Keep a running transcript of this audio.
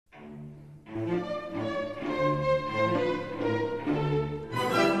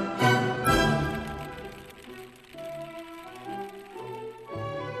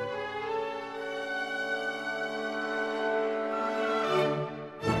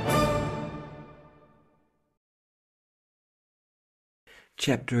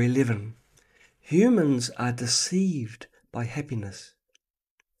Chapter 11. Humans are deceived by happiness.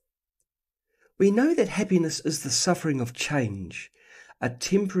 We know that happiness is the suffering of change, a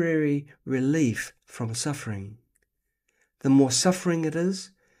temporary relief from suffering. The more suffering it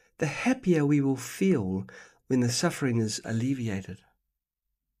is, the happier we will feel when the suffering is alleviated.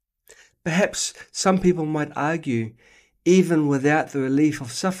 Perhaps some people might argue, even without the relief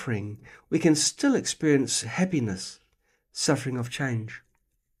of suffering, we can still experience happiness, suffering of change.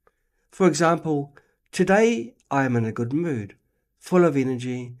 For example, today I am in a good mood, full of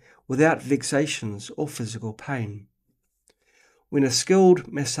energy, without vexations or physical pain. When a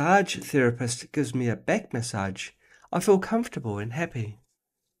skilled massage therapist gives me a back massage, I feel comfortable and happy.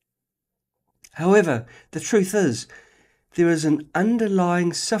 However, the truth is, there is an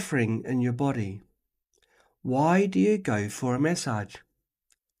underlying suffering in your body. Why do you go for a massage?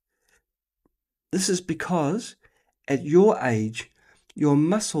 This is because, at your age, your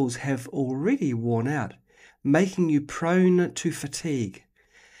muscles have already worn out, making you prone to fatigue,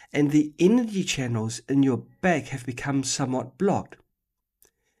 and the energy channels in your back have become somewhat blocked.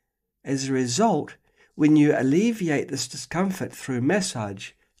 As a result, when you alleviate this discomfort through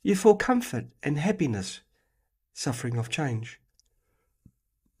massage, you feel comfort and happiness, suffering of change.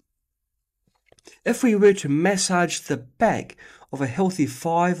 If we were to massage the back of a healthy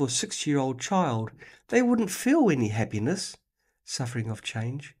 5 or 6-year-old child, they wouldn't feel any happiness, suffering of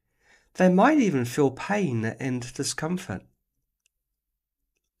change. They might even feel pain and discomfort.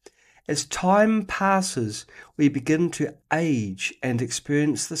 As time passes, we begin to age and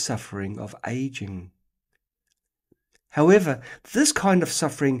experience the suffering of aging. However, this kind of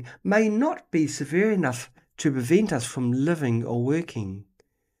suffering may not be severe enough to prevent us from living or working.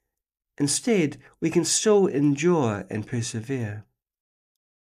 Instead, we can still endure and persevere.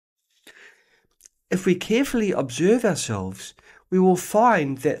 If we carefully observe ourselves, we will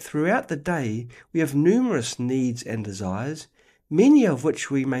find that throughout the day we have numerous needs and desires, many of which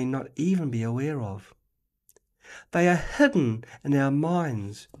we may not even be aware of. They are hidden in our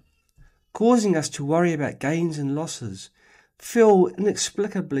minds, causing us to worry about gains and losses, feel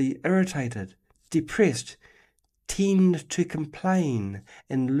inexplicably irritated, depressed, tend to complain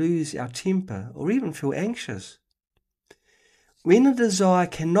and lose our temper, or even feel anxious. When a desire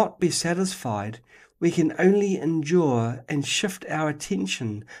cannot be satisfied, we can only endure and shift our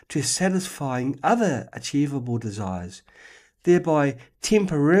attention to satisfying other achievable desires, thereby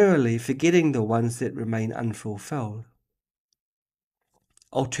temporarily forgetting the ones that remain unfulfilled.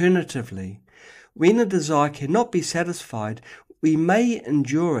 Alternatively, when a desire cannot be satisfied, we may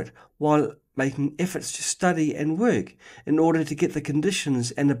endure it while making efforts to study and work in order to get the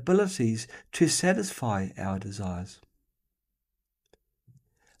conditions and abilities to satisfy our desires.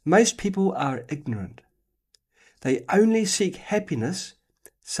 Most people are ignorant. They only seek happiness,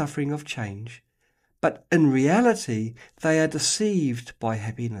 suffering of change, but in reality they are deceived by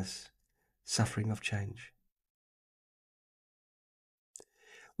happiness, suffering of change.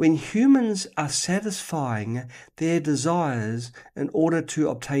 When humans are satisfying their desires in order to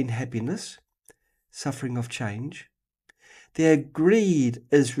obtain happiness, suffering of change, their greed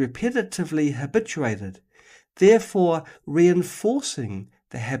is repetitively habituated, therefore reinforcing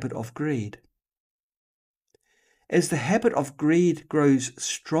the habit of greed. As the habit of greed grows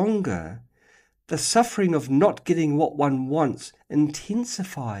stronger, the suffering of not getting what one wants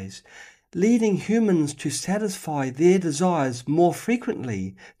intensifies, leading humans to satisfy their desires more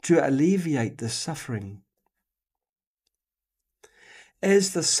frequently to alleviate this suffering.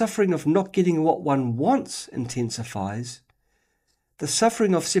 As the suffering of not getting what one wants intensifies, the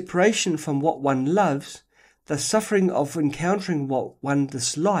suffering of separation from what one loves, the suffering of encountering what one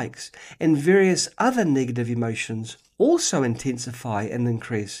dislikes, and various other negative emotions also intensify and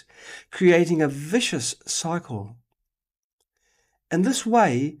increase, creating a vicious cycle. In this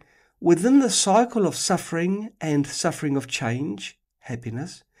way, within the cycle of suffering and suffering of change,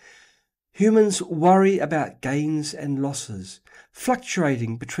 happiness, humans worry about gains and losses,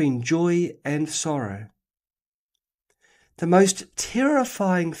 fluctuating between joy and sorrow. The most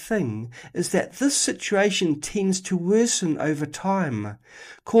terrifying thing is that this situation tends to worsen over time,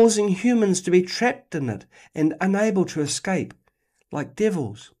 causing humans to be trapped in it and unable to escape, like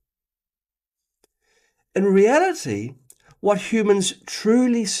devils. In reality, what humans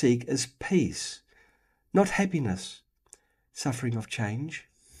truly seek is peace, not happiness, suffering of change.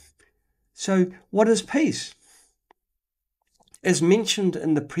 So, what is peace? As mentioned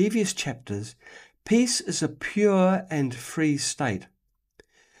in the previous chapters, peace is a pure and free state.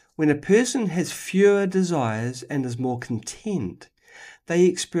 When a person has fewer desires and is more content, they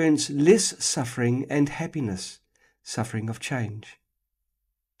experience less suffering and happiness, suffering of change.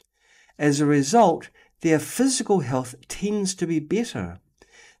 As a result, their physical health tends to be better.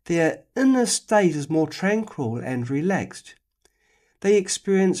 Their inner state is more tranquil and relaxed. They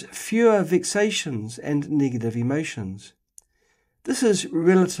experience fewer vexations and negative emotions. This is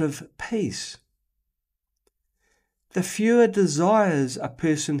relative peace. The fewer desires a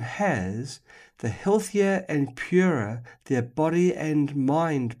person has, the healthier and purer their body and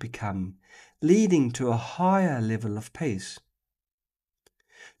mind become, leading to a higher level of peace.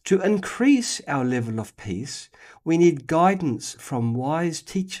 To increase our level of peace, we need guidance from wise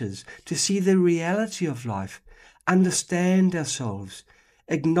teachers to see the reality of life, understand ourselves,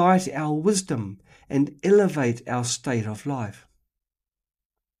 ignite our wisdom, and elevate our state of life.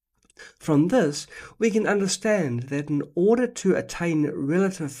 From this, we can understand that in order to attain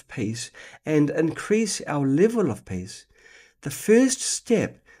relative peace and increase our level of peace, the first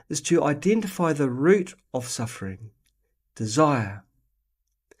step is to identify the root of suffering, desire.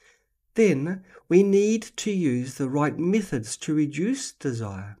 Then we need to use the right methods to reduce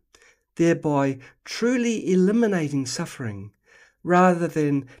desire, thereby truly eliminating suffering, rather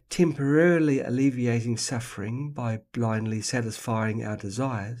than temporarily alleviating suffering by blindly satisfying our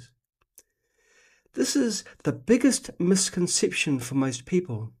desires. This is the biggest misconception for most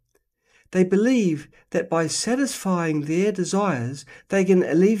people. They believe that by satisfying their desires, they can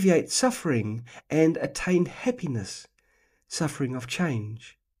alleviate suffering and attain happiness, suffering of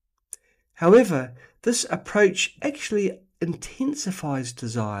change. However, this approach actually intensifies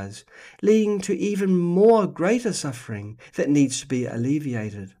desires, leading to even more greater suffering that needs to be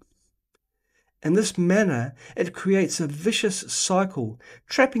alleviated. In this manner, it creates a vicious cycle,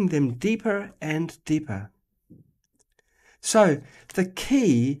 trapping them deeper and deeper. So, the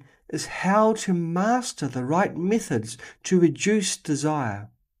key is how to master the right methods to reduce desire.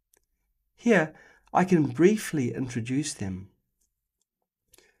 Here, I can briefly introduce them.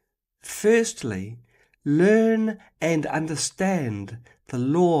 Firstly, learn and understand the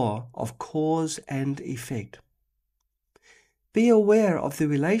law of cause and effect. Be aware of the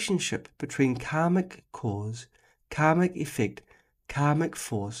relationship between karmic cause, karmic effect, karmic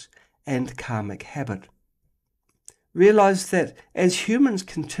force, and karmic habit. Realize that as humans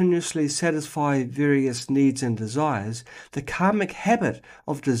continuously satisfy various needs and desires, the karmic habit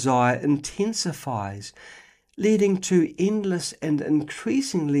of desire intensifies, leading to endless and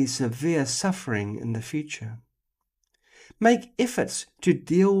increasingly severe suffering in the future. Make efforts to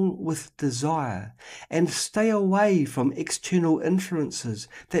deal with desire and stay away from external influences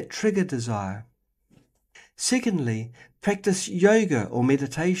that trigger desire. Secondly, practice yoga or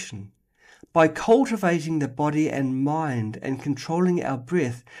meditation. By cultivating the body and mind and controlling our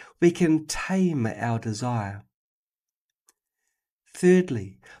breath, we can tame our desire.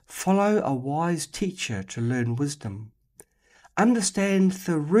 Thirdly, follow a wise teacher to learn wisdom. Understand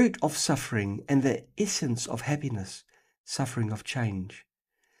the root of suffering and the essence of happiness, suffering of change.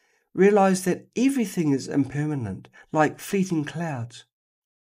 Realize that everything is impermanent, like fleeting clouds.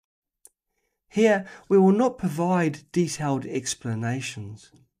 Here, we will not provide detailed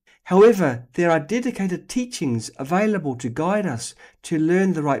explanations. However, there are dedicated teachings available to guide us to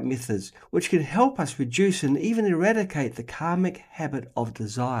learn the right methods, which can help us reduce and even eradicate the karmic habit of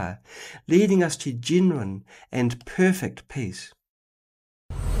desire, leading us to genuine and perfect peace.